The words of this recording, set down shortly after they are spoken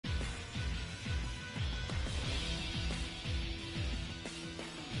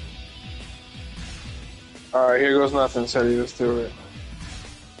Alright, here goes nothing, Teddy. Let's do it.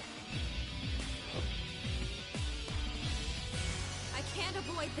 I can't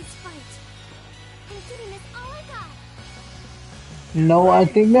avoid this fight. I'm giving this all I got. No, I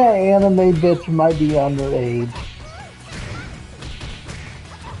think that anime bitch might be underage.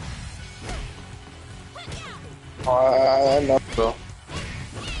 I know so.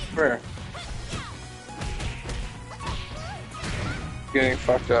 Where? Getting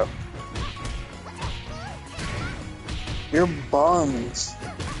fucked up. You're bums.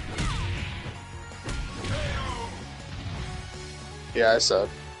 Yeah, I said.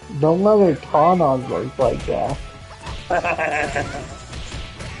 Don't let her taunt on work like that.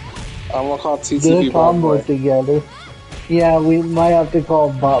 I'm gonna call Get TTP a Bot combo Boy. together. Yeah, we might have to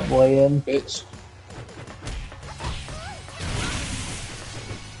call Bot Boy in. Bitch.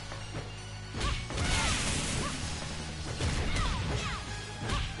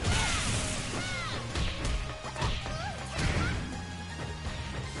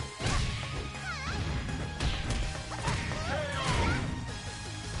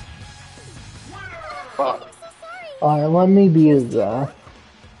 Fuck. Alright, let me be his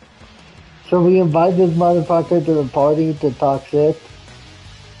Shall we invite this motherfucker to the party to talk shit?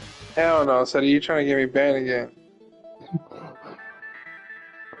 Hell no, Teddy. You trying to get me banned again?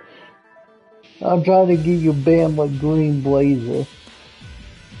 I'm trying to get you banned with Green Blazer.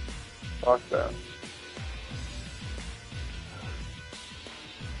 Fuck that.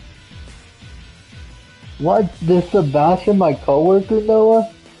 What? This Sebastian my coworker, Noah?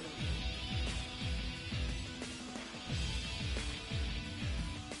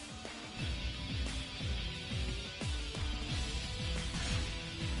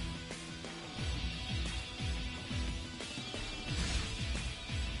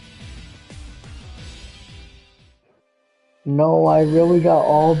 No, I really got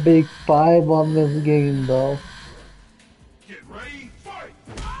all big 5 on this game though. Get ready, fight!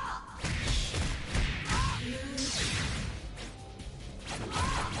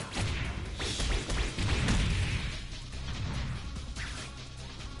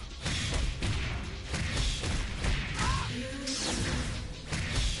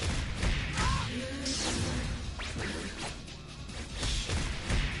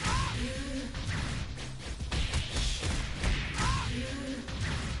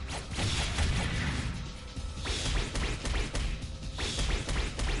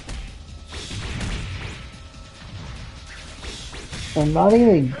 I'm not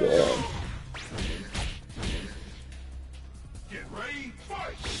even good. Get ready,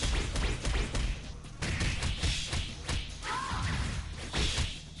 fight!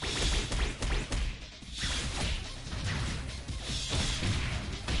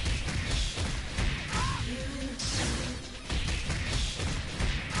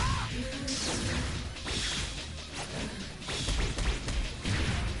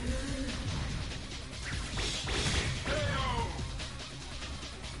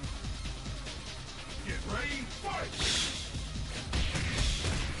 Get ready, fight!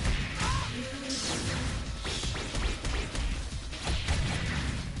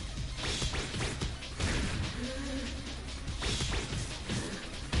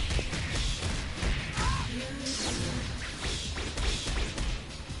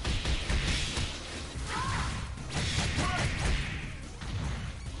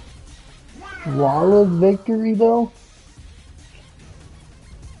 Flawless victory though?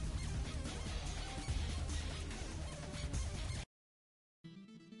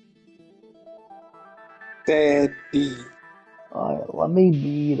 Teddy. Alright, let me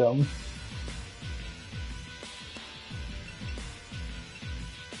beat him.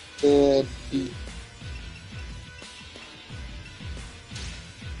 Teddy.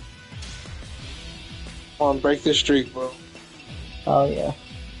 Come on, break this streak, bro. Oh yeah.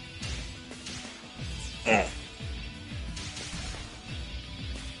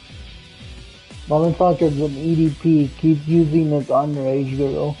 Motherfucker's an EDP, keeps using this underage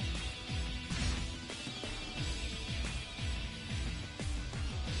girl.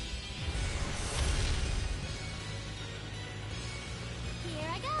 Here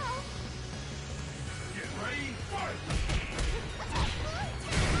I go. Get ready, fight!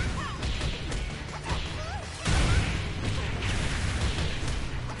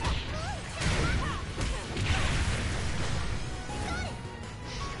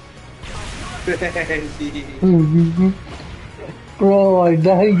 Teddy. Bro, I'm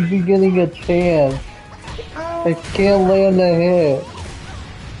not even getting a chance. I can't land a hit.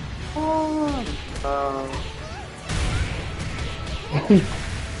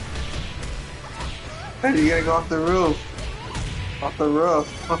 Teddy, you gotta go off the roof. Off the roof.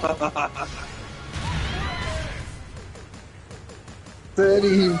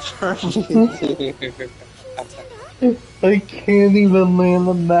 Steady, I can't even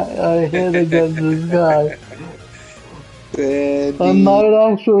land a hit against this guy. I Steady. might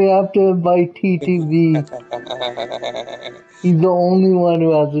actually have to invite TTV. He's the only one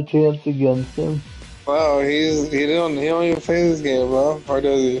who has a chance against him. Wow, he don't even play this game, bro. Or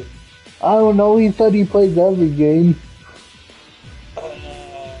does he? I don't know, he said he plays every game.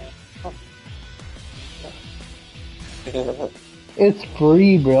 It's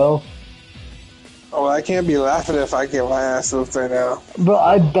free, bro. Oh, I can't be laughing if I get my ass whooped right now. But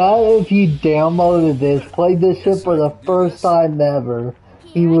I bet if you downloaded this, played this shit for the first time ever,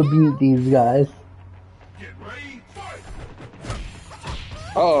 he would beat these guys. Get ready, fight!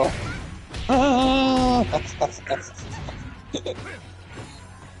 Oh.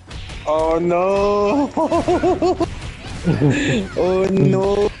 Oh no. Oh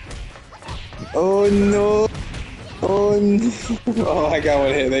no. Oh no. Oh no. Oh, I got one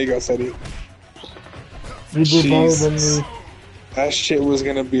hit. There you go, Seti. You did better than Jesus. me. That shit was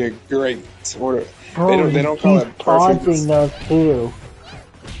gonna be a great order. Bro, They don't call he's it perfect. taunting us too.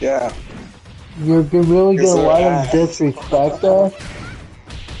 Yeah. You're really It's gonna their let him ass. disrespect us?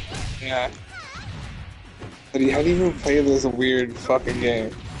 Yeah. Buddy, how do you even play this weird fucking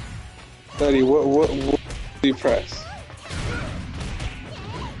game? Buddy, what do you press?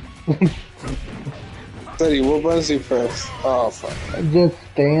 Buddy, what buttons do you press? Oh, fuck. Just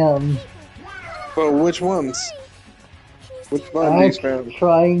spam. But which ones? Which button do you X, spam?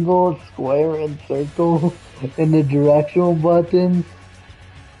 triangle, square, and circle, and the directional buttons.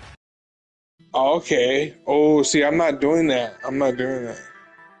 Oh, okay. Oh, see, I'm not doing that. I'm not doing that.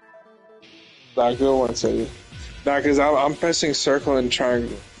 Nah, good one, Sadie. Nah, because I'm pressing circle and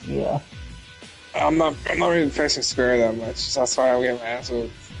triangle. Yeah. I'm not really pressing square that much. So that's why I'm getting my ass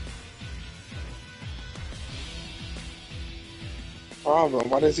whooped. Problem.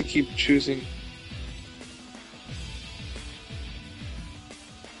 Why does he keep choosing?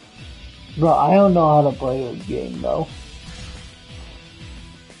 Bro, I don't know how to play this game, though.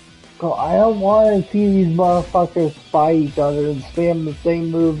 Bro, I don't want to see these motherfuckers fight each other and spam the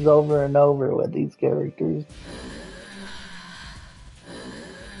same moves over and over with these characters.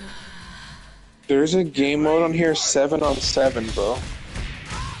 There's a game mode on here, 7-on-7, bro.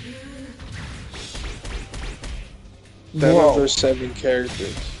 7 Whoa, versus 7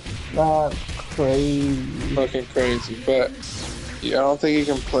 characters. that's crazy. Fucking crazy, but yeah, I don't think you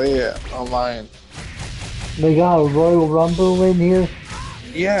can play it online. They got a Royal Rumble in here.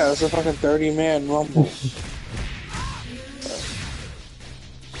 Yeah, it's a fucking 30-man rumble.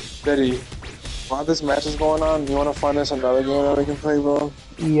 Betty, while this match is going on, do you want to find us another game that we can play, bro?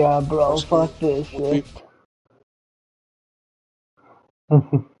 Yeah, bro, fuck this shit.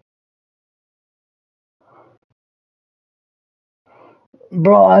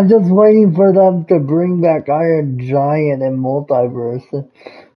 Bro, I'm just waiting for them to bring back Iron Giant and Multiverse.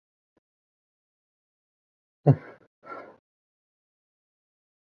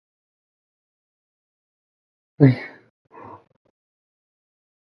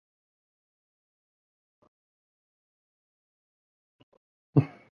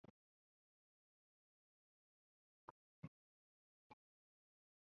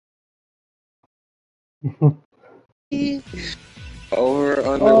 Over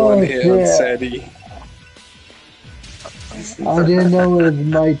under one Oh hit on shit, Sadie. I didn't know it was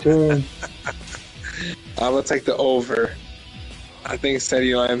my turn. I'm gonna take the over. I think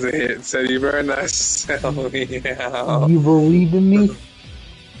Sadie lands a hit. Sadie, very nice. Sell me out. You believe in me?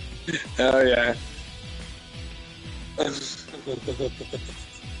 Hell yeah.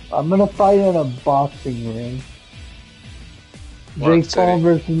 I'm gonna fight in a boxing ring. What, Jake Paul Sadie?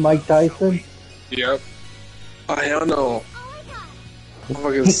 versus Mike Tyson? Yep. Oh, hell no.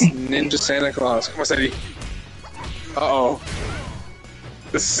 Motherfucker's Ninja Santa Claus. Come on, Sadie. Uh-oh.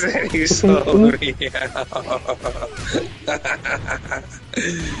 The Sadie sold me out.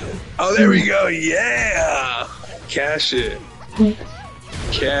 Oh, there we go. Yeah. Cash it.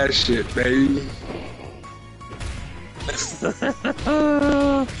 Cash it, baby.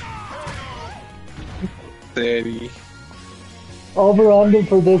 Sadie. Over under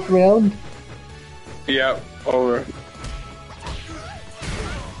for this round? Yep, over.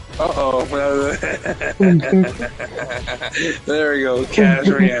 Uh-oh. There we go. Cash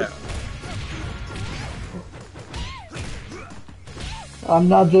me out. I'm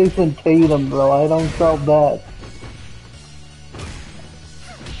not Jason Tatum, bro. I don't sell that.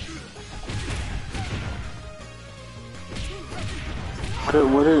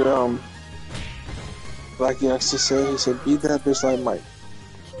 What did Black Youngster say? He said, beat that bitch like Mike.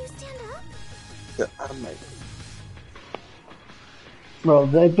 Can you stand up? Yeah, I'm Mike. Bro,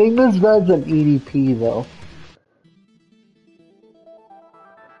 I think this guy's an EDP though.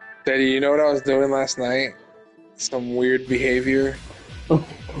 Daddy, you know what I was doing last night? Some weird behavior.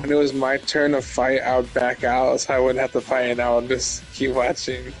 When it was my turn to fight, I would back out so I wouldn't have to fight and I would just keep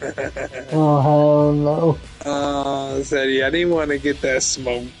watching. Oh hell no. Sadie, I didn't want to get that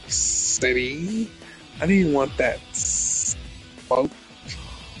smoke, Sadie. I didn't want that smoke.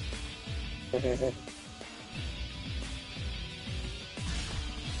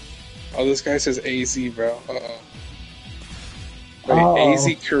 Oh, this guy says AZ, bro. Uh-oh. Wait, Uh-oh. AZ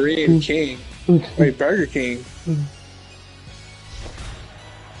Korean King. Wait, Burger King.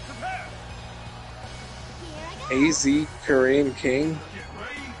 AZ Korean King?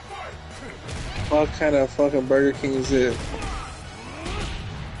 What kind of fucking Burger King is it?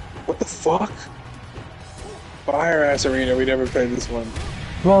 What the fuck? Fire Ass Arena, we never played this one.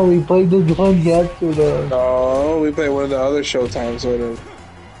 Bro, we played this one yesterday. No, we played one of the other Showtime sort of.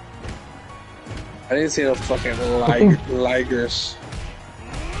 I didn't see no fucking ligers.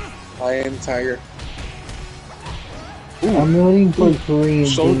 Lion, tiger. Ooh. I'm waiting for Korean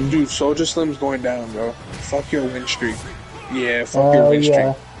King. Dude, Soldier Slim's going down, bro. Fuck your win streak. Yeah, fuck your win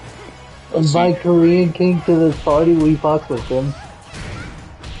streak. Invite Korean King to this party, we fuck with him.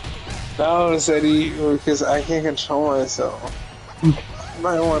 No, Sadie, because I can't control myself. You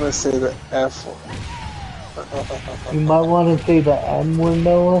might want to say the F word. You might want to say the N word,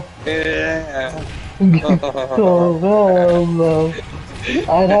 Noah. Yeah. Oh, hell no.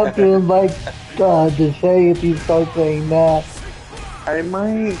 I'd have to invite Deshay if you start saying that. I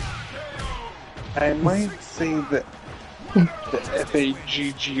might say the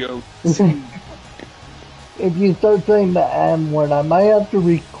FAGGOT. If you start saying the N word, I might have to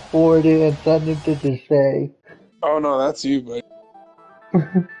record it and send it to Deshay. Oh no, that's you, buddy.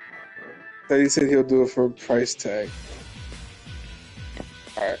 He said he'll do it for a price tag.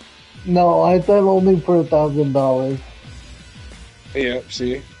 Alright. No, I said only for $1,000. Yeah,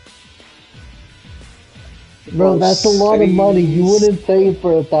 see? Bro, that's a lot of money. You wouldn't say it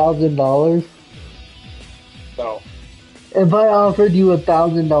for $1,000? No. If I offered you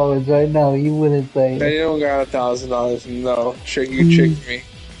 $1,000 right now, you wouldn't say They it. don't got $1,000. No. You tricked me.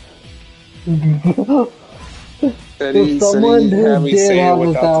 If someone who did have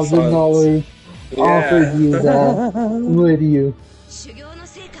 $1,000 offered you that, would you?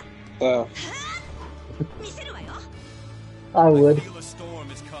 I would.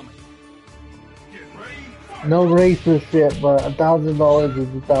 No racist shit, but $1,000 is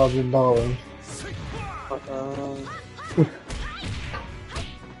 $1,000.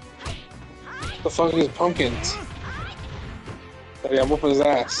 The fuck is pumpkins? Hey, I'm whooping his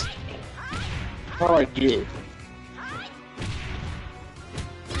ass. How do I do?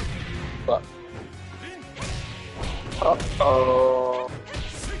 Fuck. Uh-oh.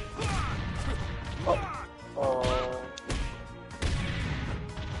 Uh-oh.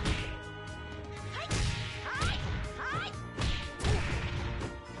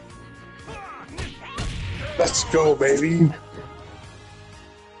 Let's go, baby.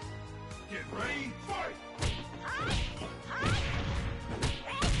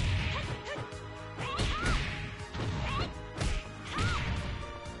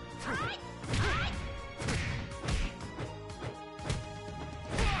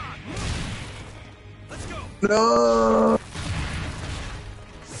 No.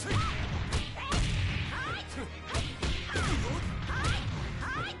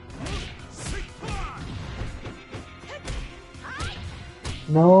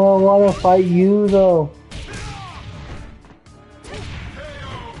 No, I want to fight you though.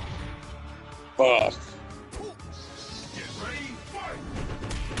 Fuck.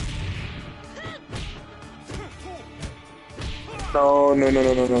 No.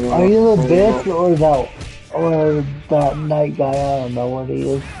 Are you the bitch or that night guy? I don't know what he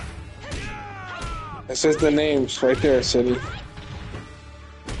is. It says the names right there, City.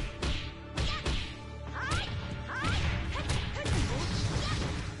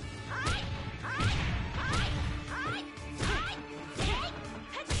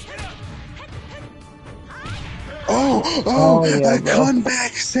 Oh, yeah, a bro.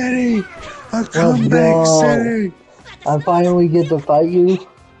 comeback city! A comeback city! I finally get to fight you.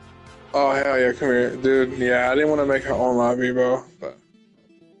 Oh, hell yeah, come here. Dude, yeah, I didn't want to make her own lobby, bro. But...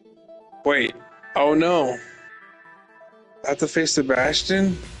 Wait. Oh, no. I have to face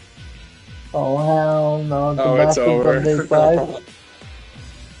Sebastian? Oh, hell no. Oh, it's over. PS5.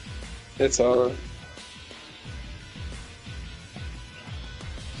 It's over.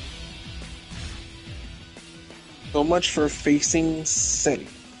 So much for facing City.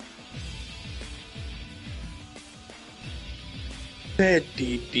 said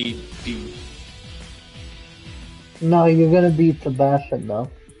D. No, you're gonna beat Sebastian though.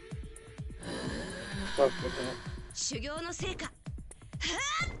 Fucking hell. 修行の成果は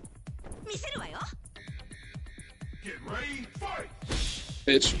ぁ見せるわよ Get ready, fight!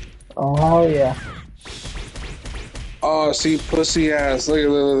 Bitch. Oh hell yeah. Oh, see, pussy ass. Look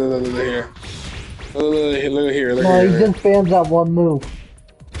here. Look here. No, he just spams that one move.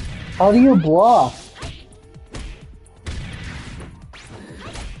 How do you block?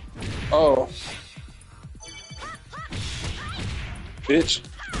 Oh. Bitch.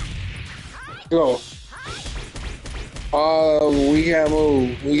 Go. We gotta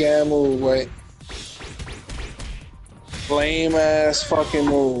move. Wait. Lame ass fucking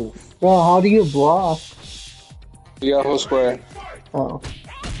move. Bro, how do you block? You got whole square. Oh.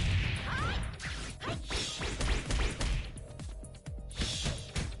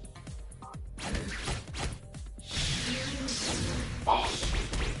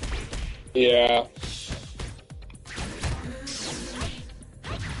 Yeah.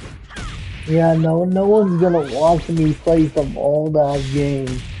 Yeah, no one's gonna watch me play some old ass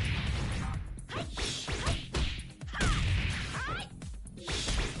game.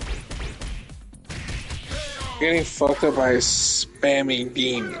 Getting fucked up by a spamming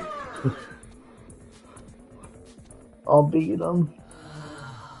demon. I'll beat him.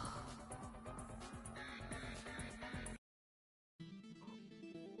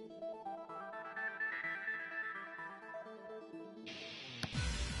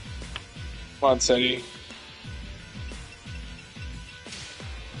 Come on, Cedric.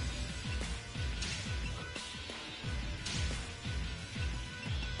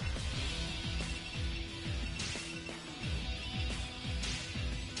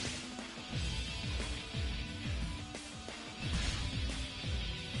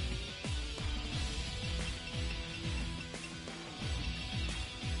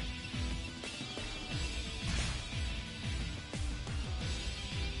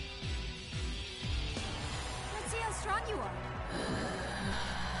 Let's see how strong you are.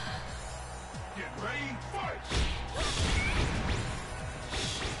 Get ready, fight!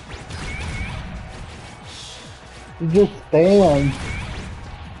 You just spam.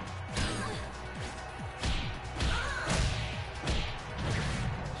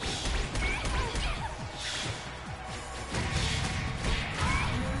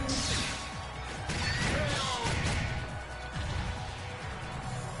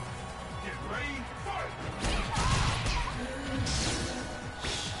 Get ready, fight!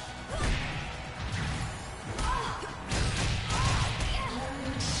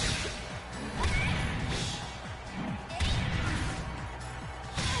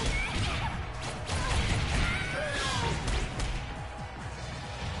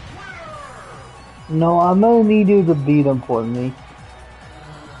 No, I'm gonna need you to beat him for me.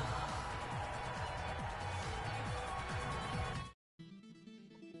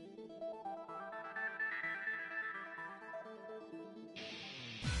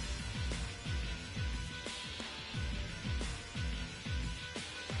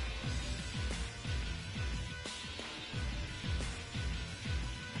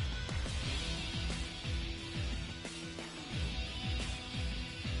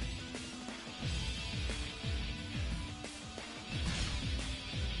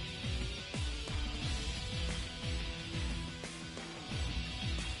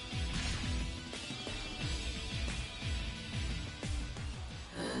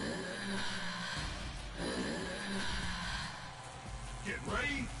 Get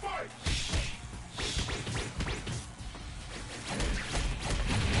ready, fight!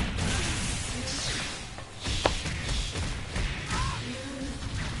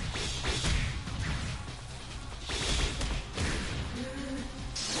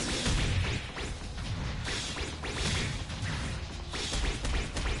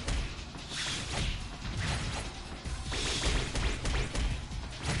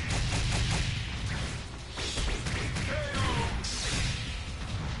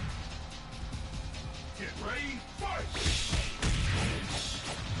 Get ready, fight!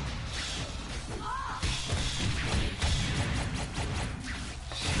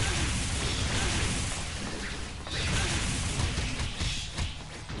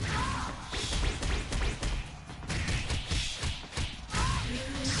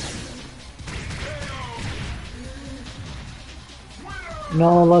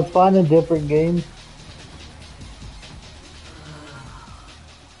 No, let's find a different game.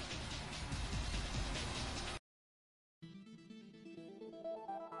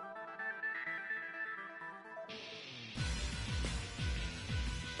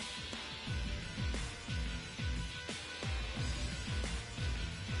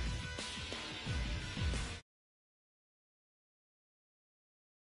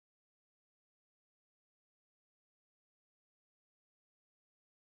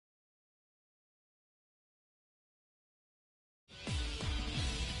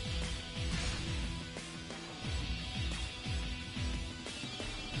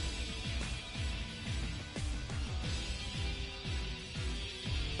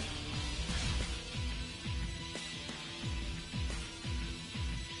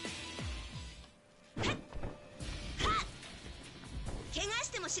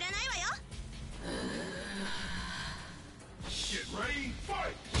 も知らないわよ。 Get ready,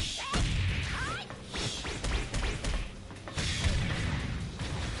 fight!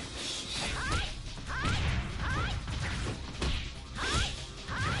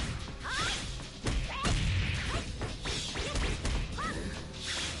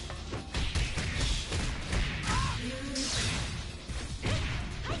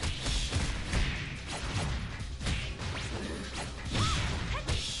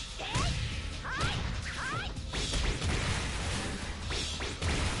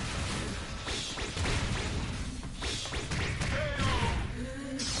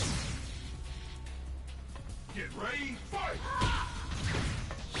 Get ready, fight!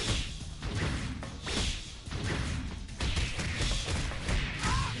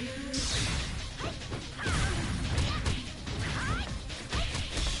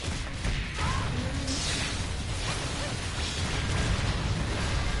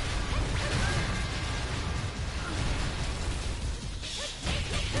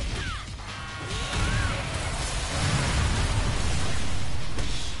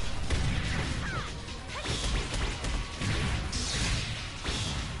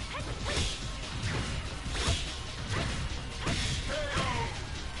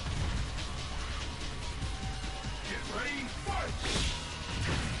 Get ready, fight!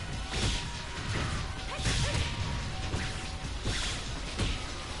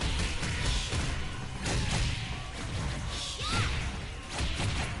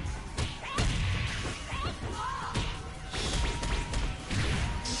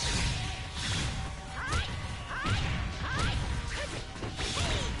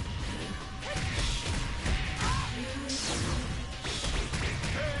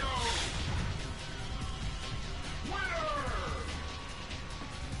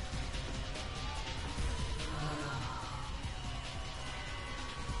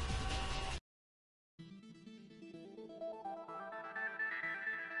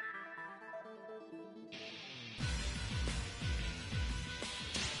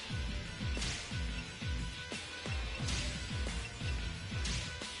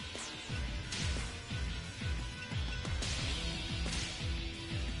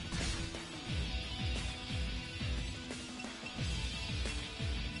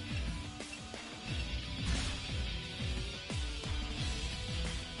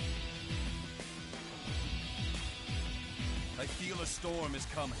 I feel a storm is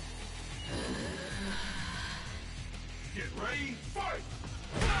coming. Get ready, fight!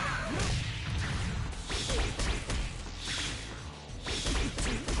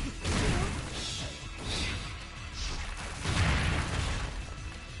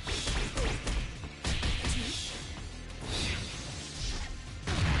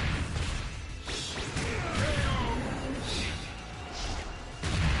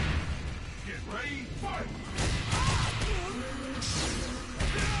 Get ready, fight!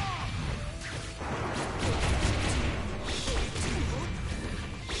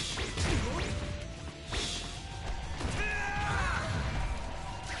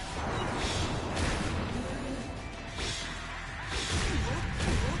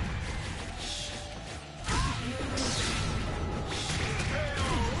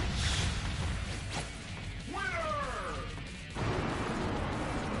 Winner!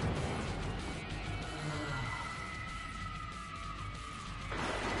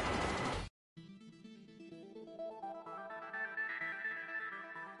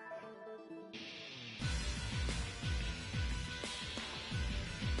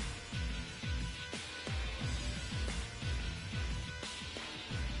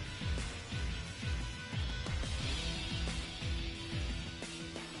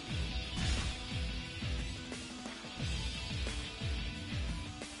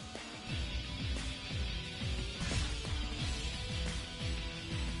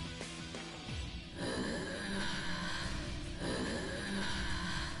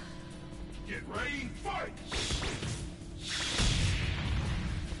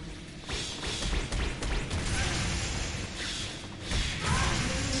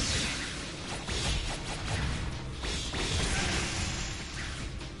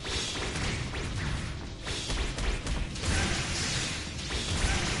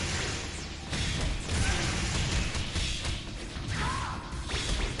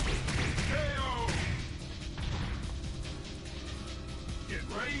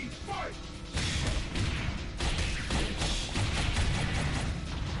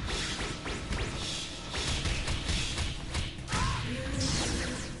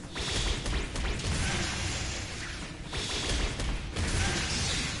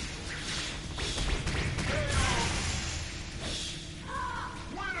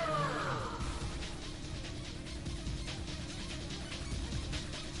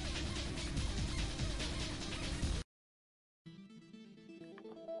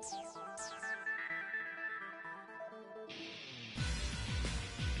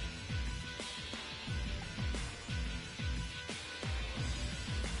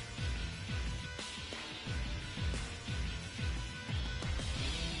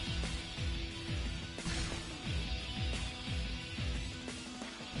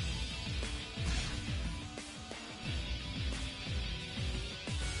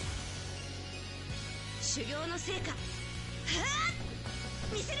 修行の成果は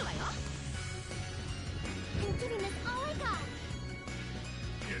あ見せるわよ。 Considering this all I got.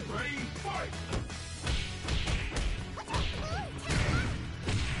 Get ready, fight!